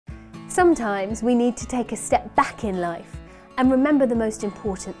Sometimes we need to take a step back in life and remember the most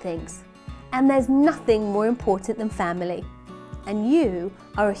important things. And there's nothing more important than family. And you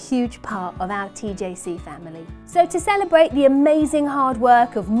are a huge part of our TJC family. So to celebrate the amazing hard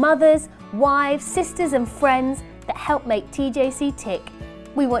work of mothers, wives, sisters and friends that help make TJC tick,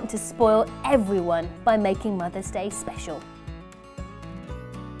 we want to spoil everyone by making Mother's Day special.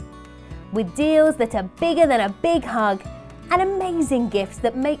 With deals that are bigger than a big hug and amazing gifts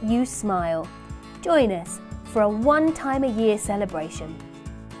that make you smile. Join us for a one-time-a-year celebration.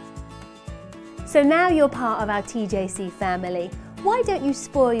 So now you're part of our TJC family, why don't you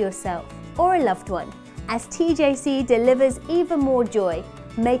spoil yourself or a loved one as TJC delivers even more joy,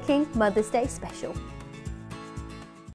 making Mother's Day special.